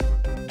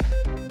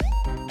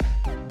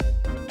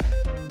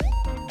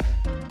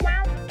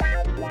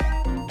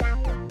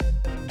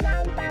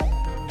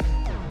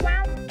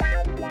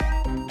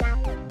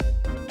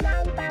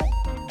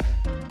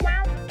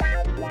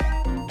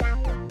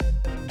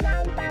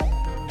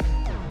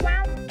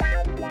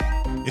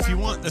if you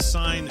want a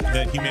sign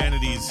that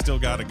humanity's still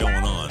got it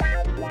going on.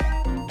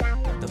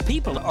 The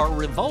people are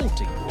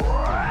revolting.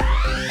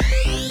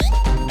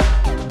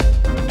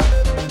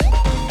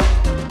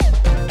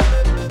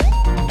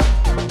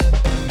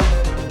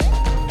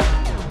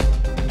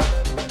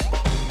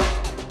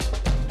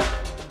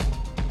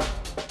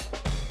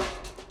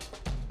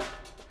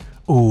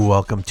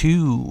 Welcome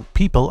to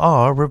People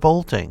Are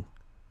Revolting,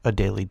 a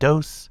daily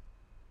dose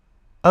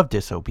of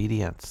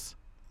disobedience.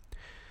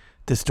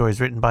 This story is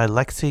written by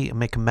Lexi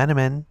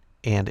McMenamin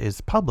and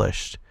is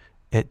published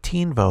at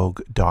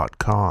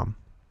teenvogue.com.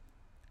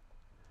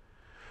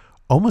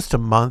 Almost a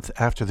month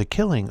after the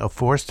killing of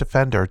forest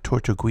offender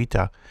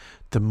Tortuguita,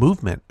 the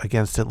movement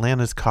against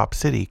Atlanta's Cop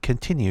City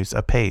continues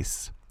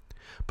apace.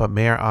 But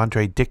Mayor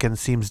Andre Dickens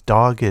seems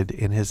dogged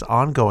in his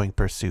ongoing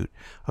pursuit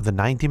of the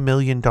 $90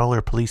 million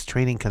police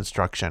training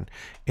construction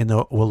in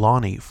the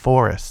Weelaunee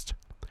Forest.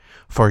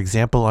 For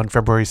example, on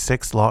February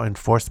 6, law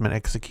enforcement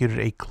executed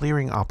a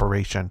clearing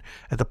operation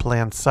at the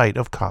planned site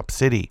of Cop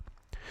City.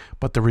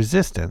 But the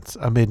resistance,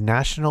 amid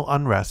national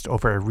unrest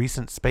over a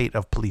recent spate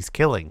of police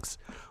killings,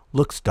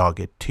 looks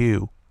dogged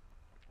too.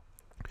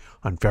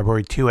 On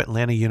February 2,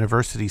 Atlanta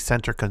University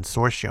Center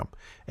Consortium,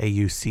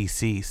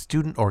 AUCC,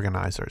 student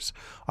organizers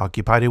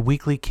occupied a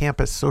weekly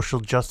campus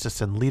social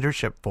justice and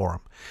leadership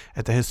forum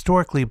at the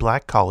historically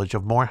black College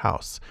of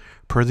Morehouse,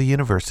 per the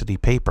university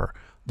paper,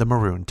 The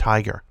Maroon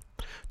Tiger,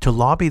 to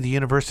lobby the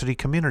university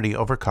community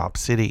over Cop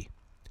City.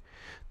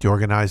 The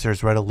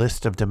organizers read a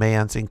list of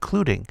demands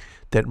including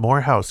that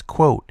Morehouse,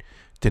 quote,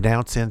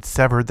 denounce and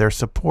sever their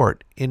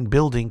support in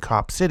building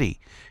Cop City,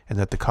 and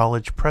that the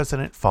college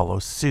president follow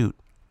suit.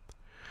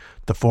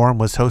 The forum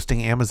was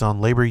hosting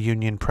Amazon Labor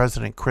Union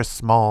President Chris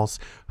Smalls,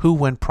 who,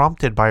 when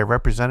prompted by a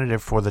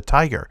representative for the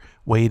Tiger,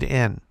 weighed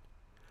in.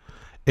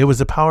 It was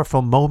a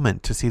powerful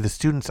moment to see the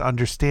students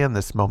understand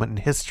this moment in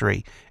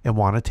history and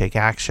want to take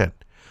action.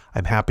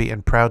 I'm happy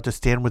and proud to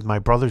stand with my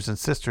brothers and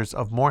sisters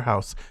of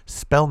Morehouse,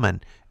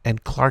 Spelman,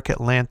 and Clark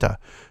Atlanta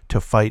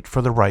to fight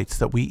for the rights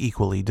that we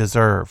equally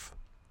deserve.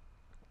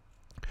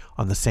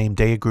 On the same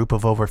day, a group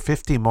of over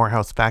 50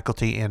 Morehouse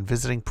faculty and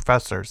visiting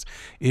professors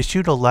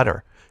issued a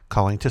letter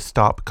calling to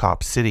stop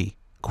Cop City.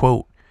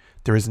 Quote,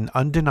 there is an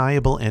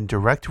undeniable and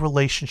direct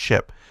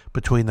relationship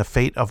between the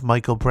fate of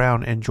Michael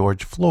Brown and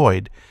George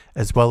Floyd,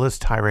 as well as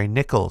Tyre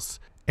Nichols,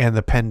 and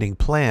the pending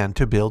plan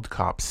to build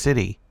Cop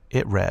City,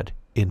 it read,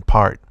 in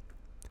part.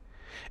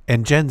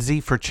 And Gen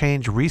Z for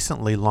Change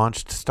recently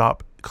launched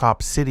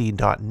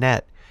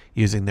StopCopCity.net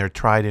using their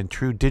tried and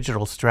true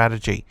digital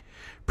strategy,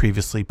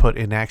 previously put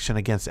in action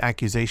against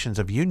accusations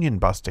of union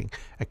busting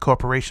at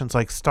corporations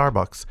like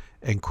Starbucks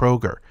and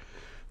Kroger,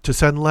 to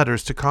send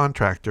letters to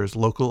contractors,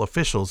 local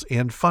officials,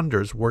 and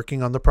funders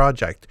working on the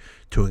project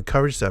to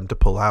encourage them to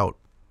pull out.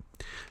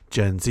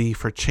 Gen Z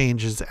for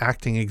Change's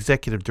acting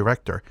executive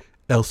director,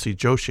 Elsie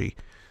Joshi,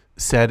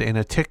 said in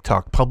a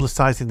TikTok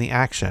publicizing the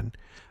action,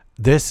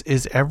 "This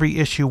is every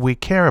issue we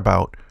care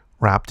about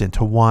wrapped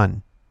into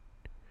one."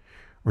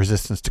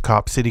 Resistance to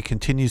Cop City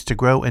continues to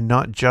grow, and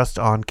not just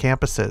on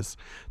campuses.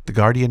 The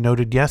Guardian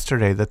noted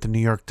yesterday that the New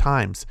York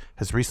Times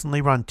has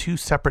recently run 2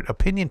 separate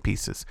opinion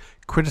pieces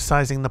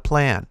criticizing the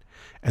plan,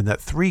 and that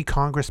 3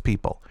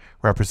 congresspeople,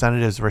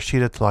 Representatives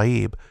Rashida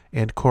Tlaib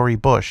and Cori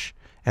Bush,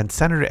 and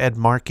Senator Ed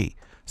Markey,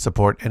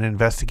 support an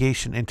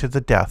investigation into the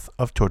death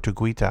of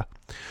Tortuguita.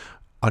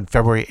 On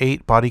February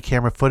 8, body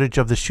camera footage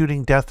of the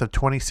shooting death of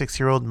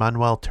 26-year-old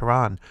Manuel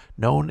Terán,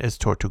 known as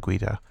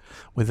Tortuguita,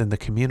 within the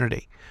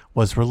community,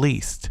 was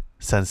released.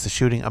 Since the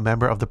shooting, a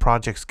member of the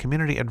project's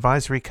Community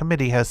Advisory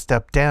Committee has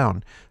stepped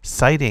down,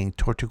 citing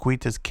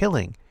Tortuguita's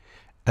killing,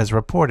 as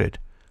reported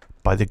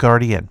by The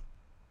Guardian.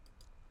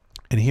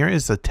 And here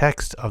is the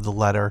text of the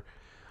letter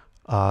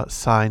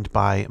signed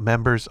by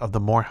members of the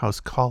Morehouse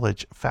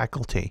College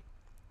faculty.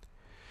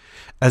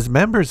 As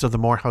members of the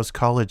Morehouse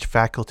College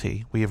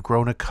faculty, we have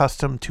grown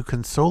accustomed to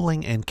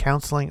consoling and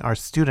counseling our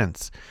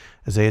students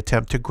as they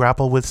attempt to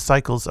grapple with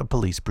cycles of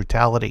police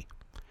brutality.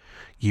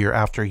 Year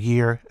after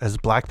year, as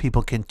black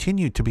people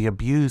continue to be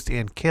abused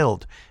and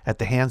killed at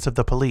the hands of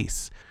the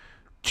police,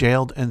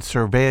 jailed and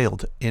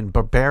surveilled in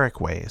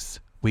barbaric ways,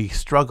 we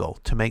struggle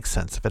to make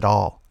sense of it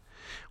all.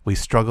 We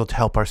struggle to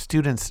help our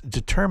students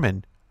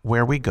determine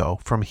where we go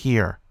from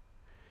here.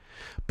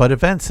 But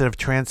events that have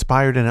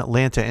transpired in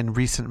Atlanta in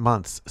recent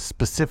months,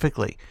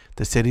 specifically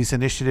the city's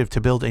initiative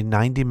to build a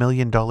 $90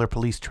 million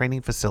police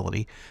training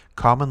facility,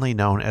 commonly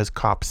known as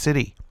Cop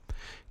City,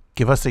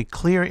 give us a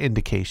clear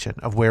indication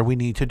of where we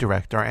need to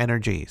direct our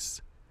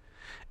energies.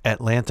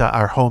 Atlanta,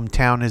 our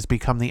hometown, has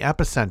become the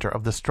epicenter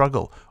of the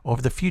struggle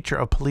over the future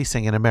of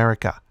policing in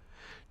America.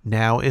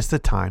 Now is the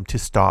time to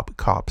stop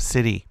Cop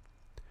City.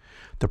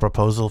 The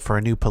proposal for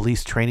a new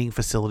police training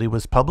facility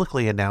was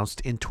publicly announced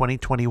in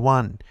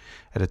 2021,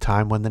 at a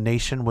time when the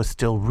nation was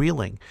still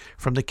reeling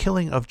from the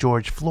killing of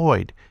George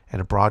Floyd,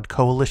 and a broad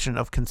coalition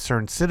of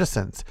concerned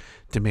citizens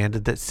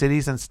demanded that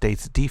cities and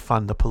states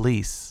defund the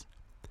police.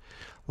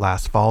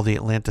 Last fall, the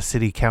Atlanta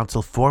City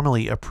Council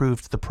formally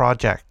approved the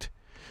project.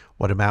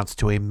 what amounts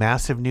to a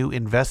massive new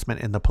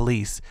investment in the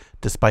police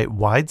despite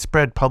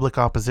widespread public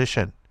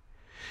opposition.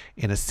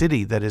 In a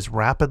city that is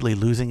rapidly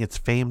losing its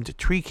famed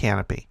tree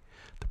canopy,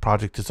 the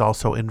project is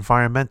also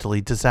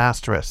environmentally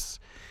disastrous.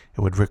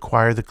 It would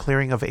require the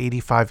clearing of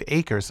 85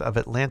 acres of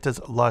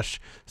Atlanta's lush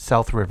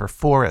South River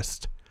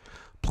forest.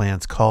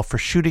 Plans call for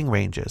shooting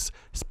ranges,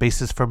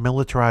 spaces for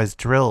militarized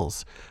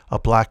drills, a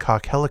Black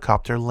Hawk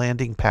helicopter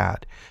landing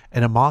pad,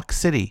 and a mock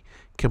city,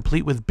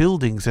 complete with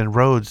buildings and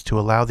roads to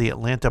allow the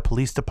Atlanta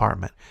Police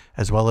Department,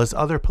 as well as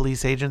other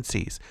police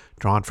agencies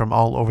drawn from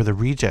all over the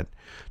region,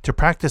 to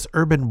practice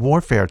urban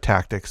warfare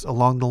tactics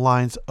along the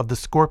lines of the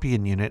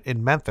Scorpion Unit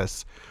in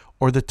Memphis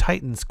or the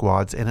Titan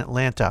squads in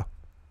Atlanta.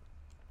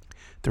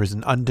 There is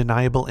an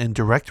undeniable and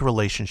direct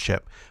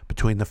relationship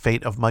between the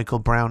fate of Michael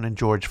Brown and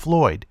George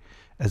Floyd,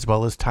 as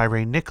well as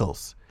Tyre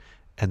Nichols,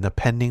 and the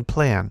pending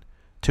plan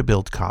to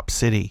build Cop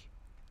City.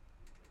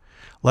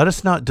 Let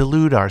us not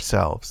delude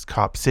ourselves.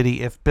 Cop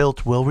City, if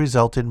built, will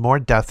result in more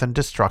death and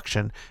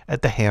destruction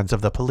at the hands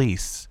of the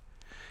police.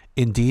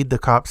 Indeed, the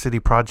Cop City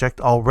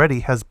project already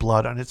has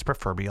blood on its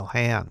proverbial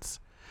hands.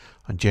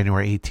 On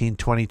January 18,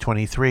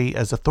 2023,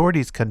 as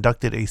authorities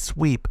conducted a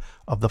sweep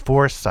of the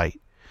forest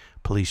site,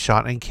 police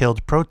shot and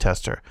killed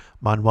protester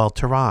Manuel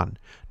Terán,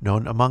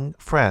 known among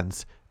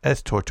friends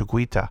as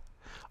Tortuguita,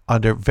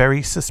 under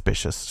very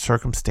suspicious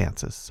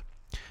circumstances.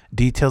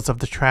 Details of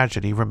the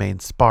tragedy remain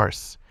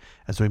sparse.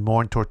 As we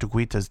mourn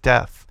Tortuguita's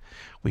death,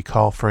 we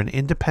call for an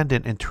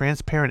independent and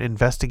transparent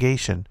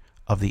investigation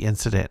of the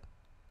incident.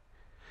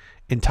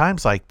 In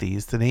times like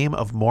these, the name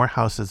of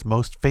Morehouse's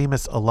most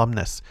famous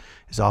alumnus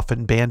is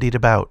often bandied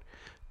about,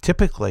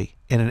 typically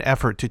in an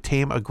effort to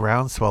tame a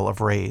groundswell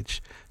of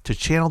rage, to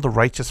channel the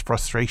righteous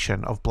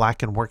frustration of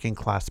black and working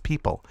class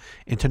people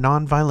into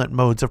nonviolent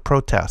modes of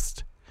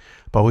protest.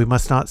 But we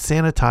must not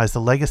sanitize the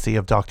legacy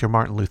of Dr.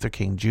 Martin Luther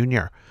King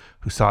Jr.,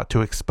 who sought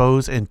to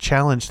expose and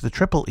challenge the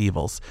triple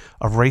evils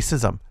of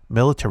racism,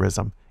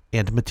 militarism,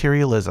 and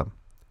materialism.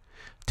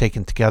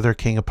 Taken together,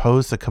 King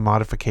opposed the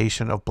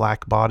commodification of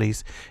black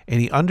bodies, and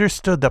he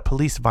understood that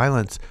police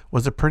violence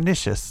was a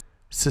pernicious,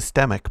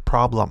 systemic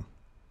problem.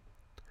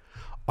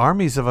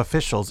 Armies of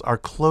officials are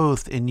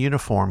clothed in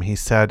uniform, he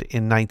said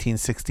in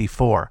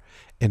 1964,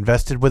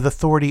 invested with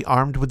authority,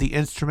 armed with the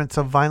instruments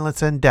of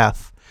violence and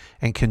death,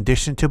 and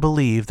conditioned to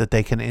believe that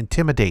they can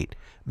intimidate,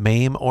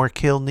 maim, or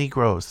kill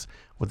Negroes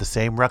with the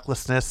same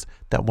recklessness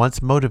that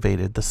once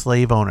motivated the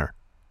slave owner.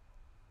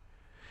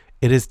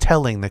 It is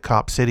telling that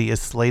Cop City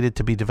is slated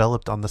to be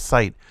developed on the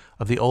site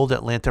of the old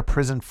Atlanta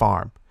prison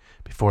farm.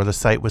 Before the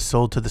site was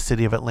sold to the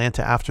city of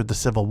Atlanta after the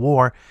Civil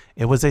War,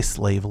 it was a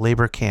slave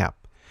labor camp.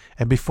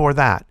 And before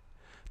that,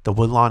 the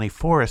Woolani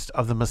Forest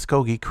of the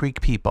Muskogee Creek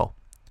people.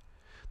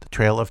 The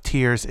Trail of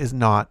Tears is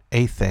not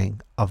a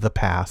thing of the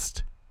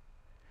past.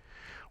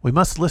 We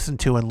must listen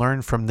to and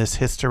learn from this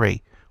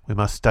history. We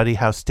must study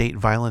how state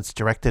violence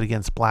directed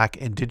against black,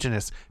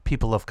 indigenous,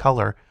 people of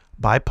color,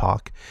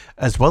 BIPOC,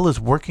 as well as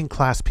working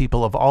class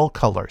people of all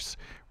colors,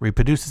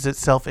 reproduces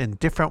itself in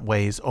different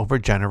ways over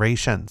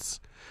generations.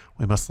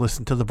 We must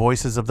listen to the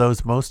voices of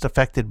those most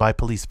affected by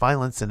police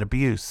violence and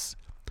abuse.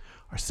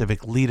 Our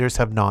civic leaders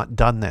have not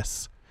done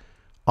this.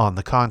 On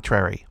the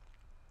contrary,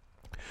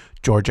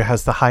 Georgia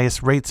has the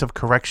highest rates of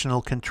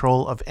correctional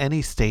control of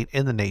any state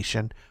in the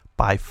nation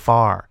by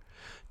far,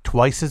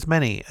 twice as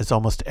many as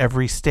almost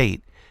every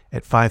state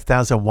at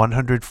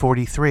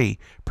 5,143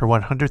 per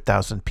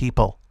 100,000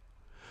 people.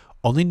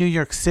 Only New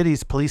York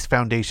City's Police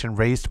Foundation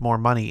raised more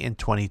money in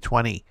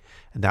 2020,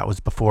 and that was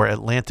before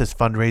Atlanta's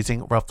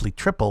fundraising roughly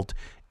tripled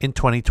in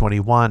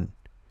 2021.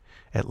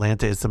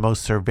 Atlanta is the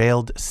most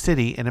surveilled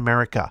city in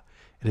America.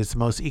 It is the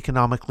most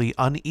economically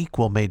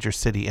unequal major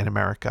city in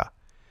America.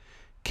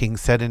 King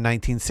said in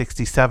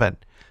 1967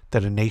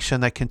 that a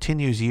nation that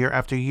continues year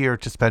after year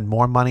to spend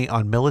more money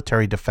on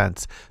military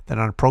defense than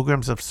on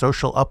programs of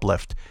social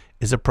uplift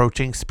is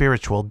approaching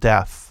spiritual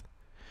death.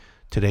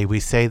 Today we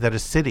say that a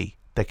city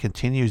that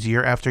continues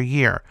year after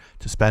year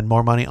to spend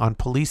more money on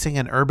policing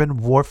and urban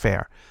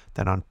warfare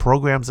than on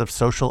programs of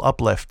social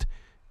uplift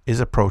is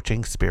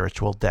approaching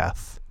spiritual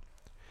death.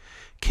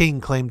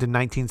 King claimed in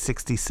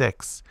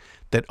 1966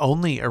 that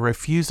only a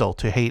refusal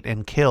to hate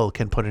and kill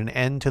can put an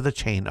end to the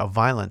chain of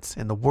violence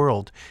in the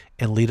world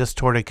and lead us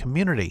toward a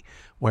community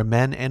where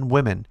men and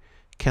women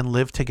can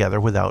live together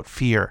without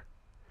fear.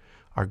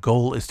 Our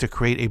goal is to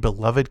create a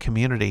beloved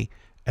community,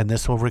 and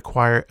this will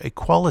require a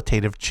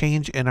qualitative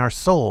change in our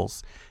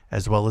souls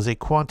as well as a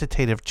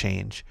quantitative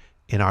change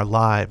in our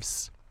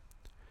lives.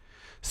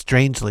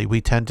 Strangely,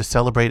 we tend to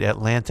celebrate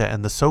Atlanta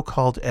and the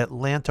so-called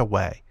Atlanta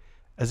Way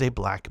as a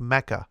black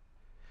Mecca.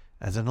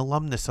 As an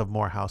alumnus of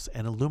Morehouse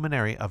and a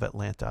luminary of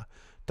Atlanta,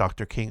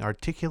 Dr. King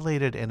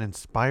articulated an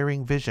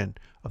inspiring vision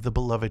of the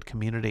beloved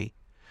community.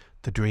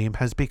 The dream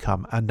has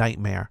become a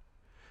nightmare.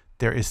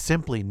 There is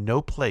simply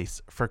no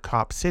place for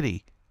Cop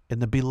City in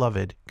the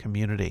beloved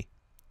community.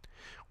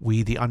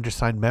 We, the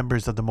undersigned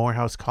members of the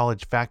Morehouse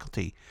College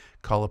faculty,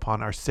 call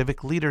upon our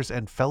civic leaders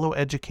and fellow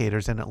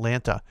educators in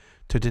Atlanta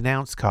to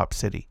denounce Cop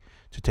City,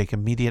 to take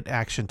immediate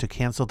action to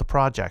cancel the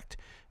project,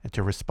 and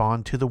to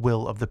respond to the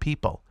will of the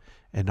people,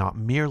 and not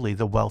merely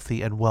the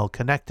wealthy and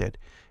well-connected,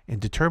 in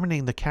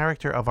determining the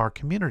character of our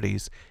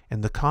communities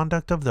and the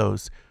conduct of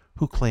those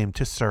who claim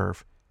to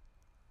serve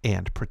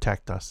and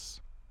protect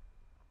us.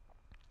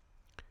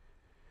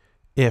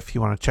 If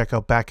you want to check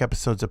out back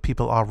episodes of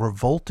People Are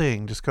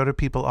Revolting, just go to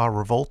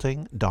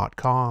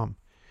peoplearerevolting.com. You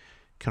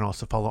can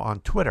also follow on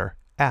Twitter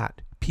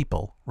at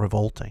People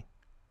Revolting.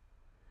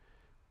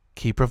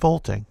 Keep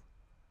revolting,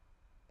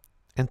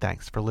 and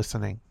thanks for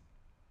listening.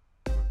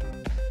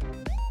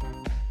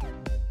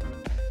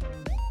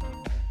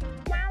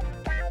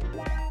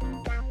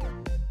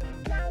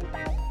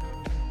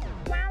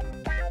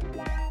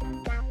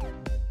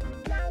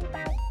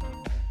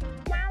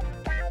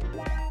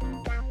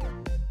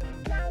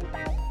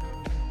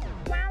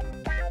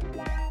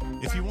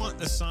 If you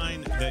want a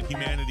sign that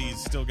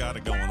humanity's still got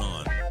it going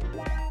on,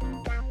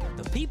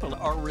 The people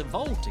are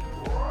revolting.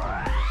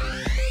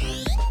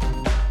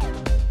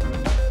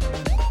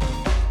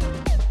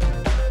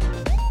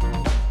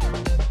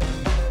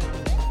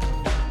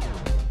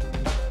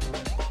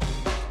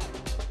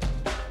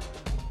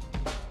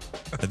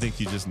 I think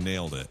you just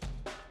nailed it.